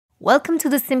Welcome to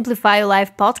the Simplify Your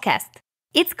Life podcast.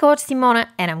 It's Coach Simona,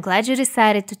 and I'm glad you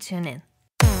decided to tune in.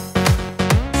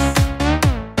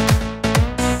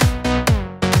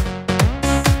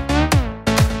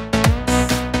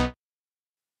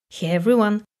 Hey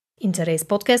everyone! In today's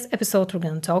podcast episode, we're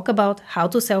going to talk about how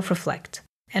to self-reflect.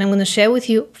 And I'm going to share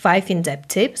with you 5 in-depth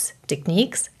tips,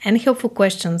 techniques, and helpful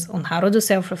questions on how to do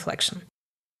self-reflection.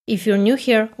 If you're new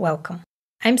here, welcome.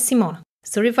 I'm Simona,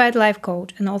 certified life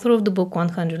coach and author of the book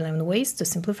 111 Ways to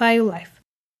Simplify Your Life.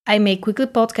 I make weekly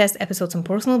podcast episodes on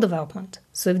personal development,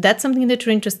 so if that's something that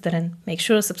you're interested in, make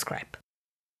sure to subscribe.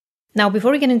 Now,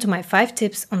 before we get into my 5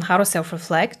 tips on how to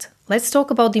self-reflect, let's talk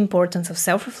about the importance of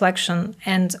self-reflection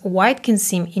and why it can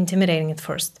seem intimidating at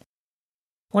first.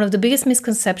 One of the biggest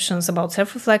misconceptions about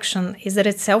self-reflection is that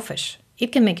it's selfish.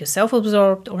 It can make you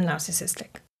self-absorbed or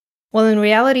narcissistic. Well, in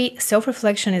reality,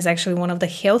 self-reflection is actually one of the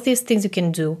healthiest things you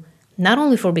can do, not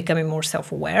only for becoming more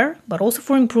self-aware, but also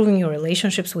for improving your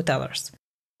relationships with others.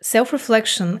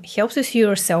 Self-reflection helps you see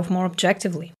yourself more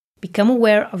objectively, become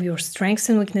aware of your strengths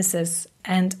and weaknesses,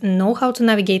 and know how to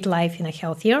navigate life in a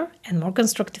healthier and more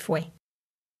constructive way.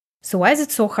 So why is it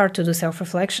so hard to do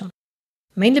self-reflection?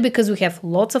 Mainly because we have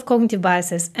lots of cognitive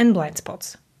biases and blind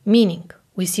spots, meaning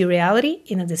we see reality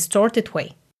in a distorted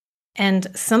way, and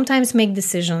sometimes make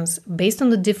decisions based on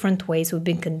the different ways we've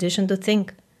been conditioned to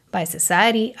think by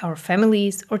society, our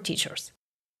families, or teachers.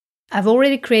 I've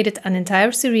already created an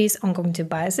entire series on cognitive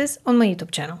biases on my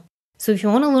YouTube channel. So if you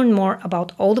want to learn more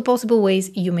about all the possible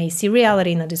ways you may see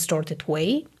reality in a distorted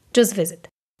way, just visit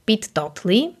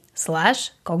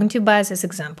bit.ly/cognitive biases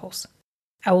examples.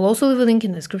 I will also leave a link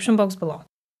in the description box below.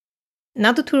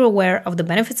 Now that we're aware of the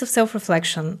benefits of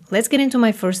self-reflection, let's get into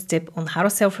my first tip on how to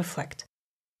self-reflect.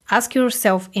 Ask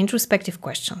yourself introspective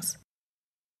questions.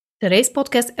 Today's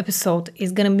podcast episode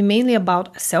is going to be mainly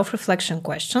about self-reflection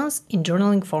questions in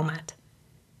journaling format.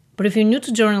 But if you're new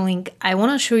to journaling, I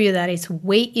want to assure you that it's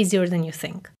way easier than you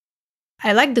think.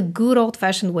 I like the good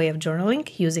old-fashioned way of journaling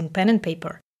using pen and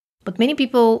paper, but many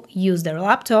people use their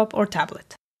laptop or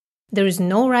tablet. There is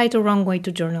no right or wrong way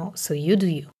to journal, so you do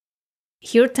you.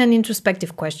 Here are 10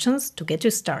 introspective questions to get you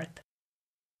started.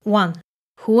 1.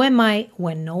 Who am I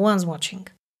when no one's watching?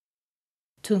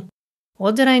 2.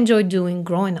 What did I enjoy doing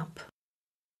growing up?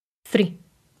 3.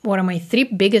 What are my 3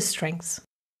 biggest strengths?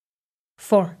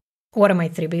 4. What are my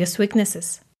 3 biggest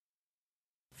weaknesses?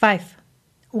 5.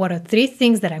 What are 3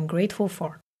 things that I'm grateful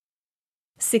for?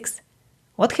 6.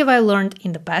 What have I learned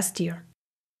in the past year?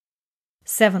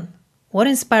 7. What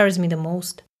inspires me the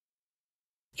most?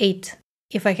 8.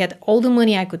 If I had all the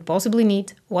money I could possibly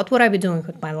need, what would I be doing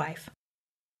with my life?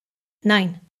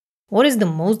 9. What is the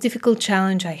most difficult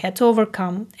challenge I had to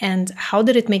overcome and how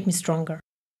did it make me stronger?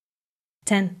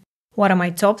 10. What are my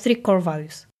top 3 core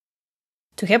values?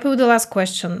 To help you with the last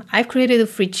question, I've created a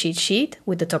free cheat sheet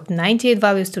with the top 98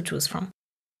 values to choose from.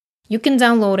 You can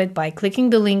download it by clicking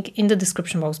the link in the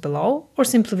description box below or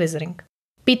simply visiting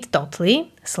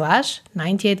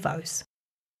bit.ly/98values.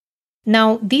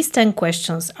 Now, these 10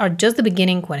 questions are just the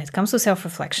beginning when it comes to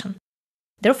self-reflection.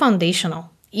 They're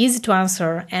foundational, easy to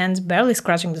answer, and barely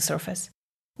scratching the surface.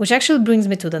 Which actually brings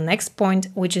me to the next point,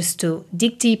 which is to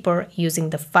dig deeper using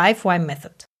the 5 why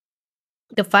method.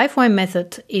 The 5 why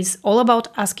method is all about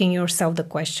asking yourself the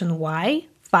question why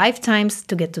 5 times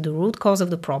to get to the root cause of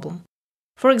the problem.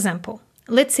 For example,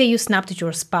 let's say you snapped at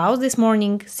your spouse this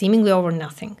morning seemingly over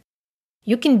nothing.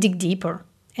 You can dig deeper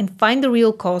and find the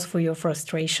real cause for your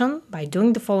frustration by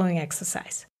doing the following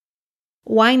exercise.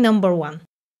 Why number 1?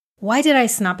 Why did I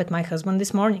snap at my husband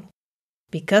this morning?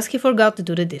 Because he forgot to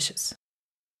do the dishes.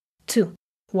 2.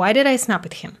 Why did I snap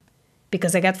at him?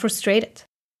 Because I got frustrated.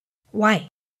 Why?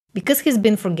 Because he's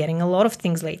been forgetting a lot of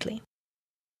things lately.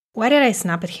 Why did I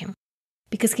snap at him?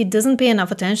 Because he doesn't pay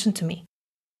enough attention to me.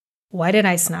 Why did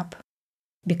I snap?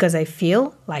 Because I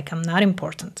feel like I'm not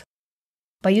important.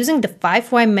 By using the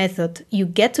 5 why method, you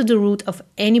get to the root of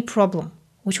any problem,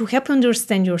 which will help you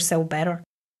understand yourself better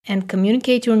and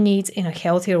communicate your needs in a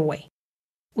healthier way.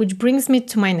 Which brings me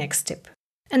to my next tip,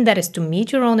 and that is to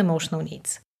meet your own emotional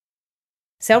needs.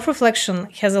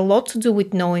 Self-reflection has a lot to do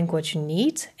with knowing what you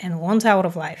need and want out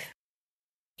of life.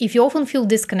 If you often feel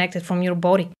disconnected from your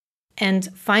body and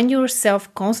find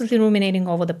yourself constantly ruminating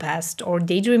over the past or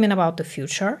daydreaming about the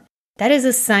future, that is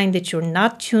a sign that you're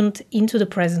not tuned into the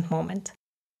present moment.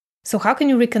 So how can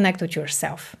you reconnect with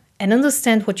yourself and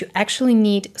understand what you actually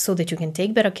need so that you can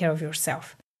take better care of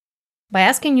yourself? By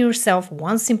asking yourself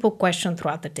one simple question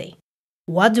throughout the day.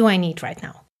 What do I need right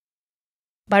now?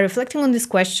 By reflecting on this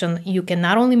question, you can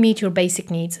not only meet your basic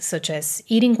needs, such as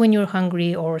eating when you're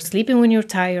hungry or sleeping when you're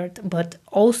tired, but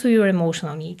also your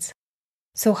emotional needs.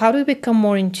 So how do you become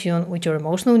more in tune with your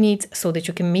emotional needs so that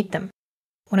you can meet them?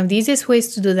 One of the easiest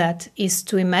ways to do that is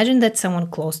to imagine that someone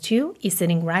close to you is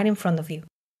sitting right in front of you.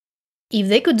 If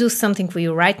they could do something for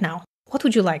you right now, what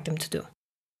would you like them to do?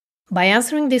 By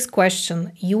answering this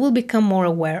question, you will become more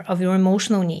aware of your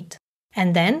emotional need,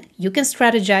 and then you can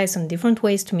strategize on different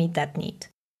ways to meet that need,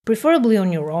 preferably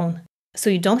on your own, so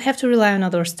you don't have to rely on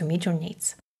others to meet your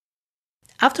needs.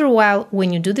 After a while,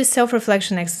 when you do this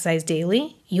self-reflection exercise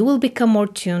daily, you will become more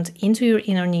tuned into your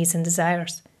inner needs and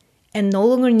desires, and no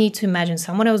longer need to imagine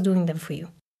someone else doing them for you.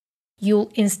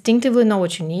 You'll instinctively know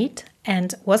what you need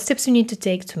and what steps you need to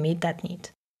take to meet that need.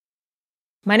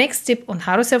 My next tip on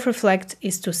how to self-reflect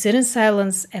is to sit in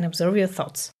silence and observe your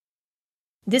thoughts.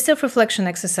 This self-reflection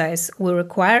exercise will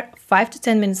require 5 to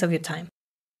 10 minutes of your time.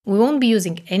 We won't be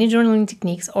using any journaling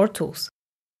techniques or tools.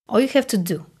 All you have to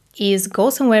do is go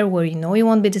somewhere where you know you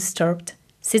won't be disturbed,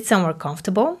 sit somewhere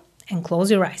comfortable, and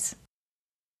close your eyes.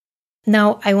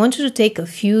 Now, I want you to take a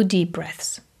few deep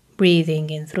breaths, breathing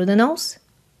in through the nose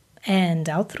and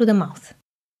out through the mouth.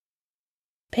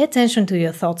 Pay attention to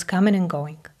your thoughts coming and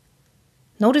going.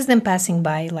 Notice them passing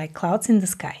by like clouds in the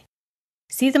sky.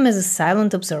 See them as a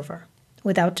silent observer,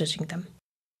 without judging them.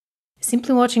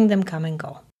 Simply watching them come and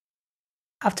go.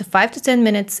 After 5 to 10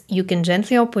 minutes, you can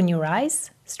gently open your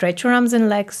eyes, stretch your arms and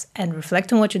legs, and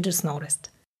reflect on what you just noticed.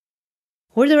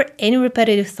 Were there any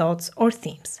repetitive thoughts or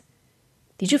themes?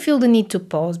 Did you feel the need to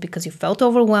pause because you felt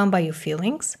overwhelmed by your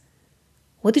feelings?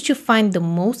 What did you find the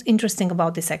most interesting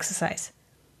about this exercise?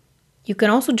 You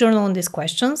can also journal on these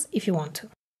questions if you want to.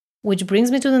 Which brings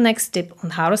me to the next tip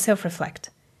on how to self-reflect.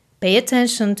 Pay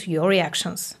attention to your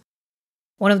reactions.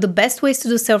 One of the best ways to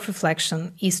do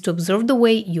self-reflection is to observe the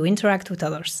way you interact with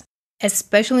others,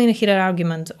 especially in a heated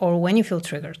argument or when you feel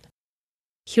triggered.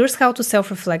 Here's how to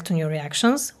self-reflect on your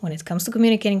reactions when it comes to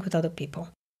communicating with other people.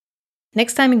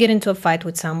 Next time you get into a fight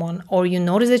with someone or you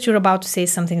notice that you're about to say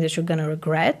something that you're going to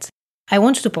regret, I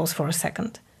want you to pause for a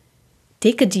second.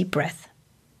 Take a deep breath.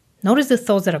 Notice the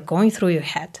thoughts that are going through your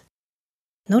head.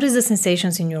 Notice the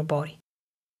sensations in your body.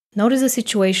 Notice the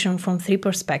situation from 3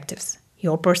 perspectives: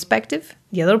 your perspective,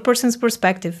 the other person's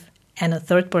perspective, and a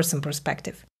third person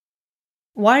perspective.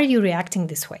 Why are you reacting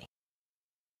this way?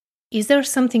 Is there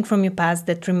something from your past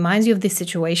that reminds you of this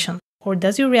situation, or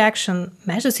does your reaction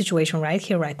match the situation right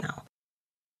here, right now?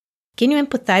 Can you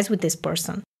empathize with this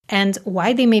person and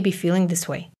why they may be feeling this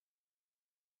way?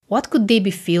 What could they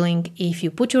be feeling if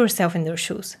you put yourself in their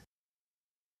shoes?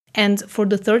 And for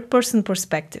the third person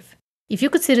perspective, if you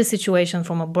could see the situation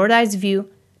from a bird's eye view,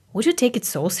 would you take it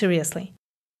so seriously?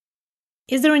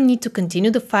 Is there a need to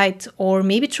continue the fight or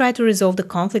maybe try to resolve the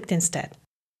conflict instead?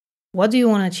 What do you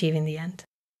want to achieve in the end?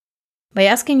 By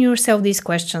asking yourself these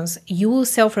questions, you will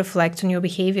self-reflect on your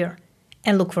behavior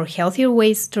and look for healthier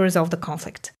ways to resolve the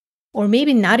conflict. Or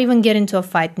maybe not even get into a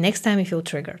fight next time you feel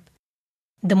triggered.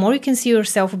 The more you can see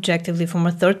yourself objectively from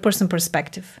a third-person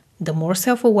perspective, the more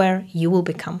self-aware you will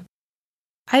become.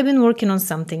 I've been working on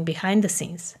something behind the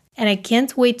scenes, and I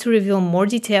can't wait to reveal more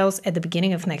details at the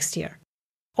beginning of next year.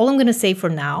 All I'm going to say for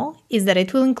now is that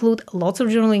it will include lots of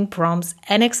journaling prompts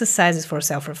and exercises for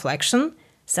self-reflection,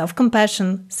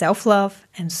 self-compassion, self-love,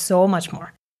 and so much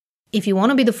more. If you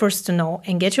want to be the first to know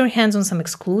and get your hands on some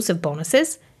exclusive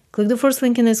bonuses, click the first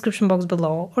link in the description box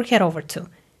below or head over to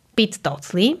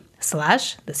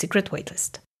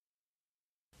bit.ly/thesecretwaitlist.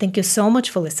 Thank you so much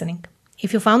for listening.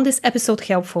 If you found this episode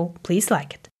helpful, please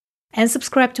like it. And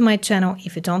subscribe to my channel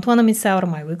if you don't want to miss out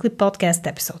on my weekly podcast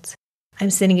episodes.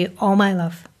 I'm sending you all my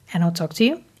love, and I'll talk to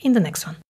you in the next one.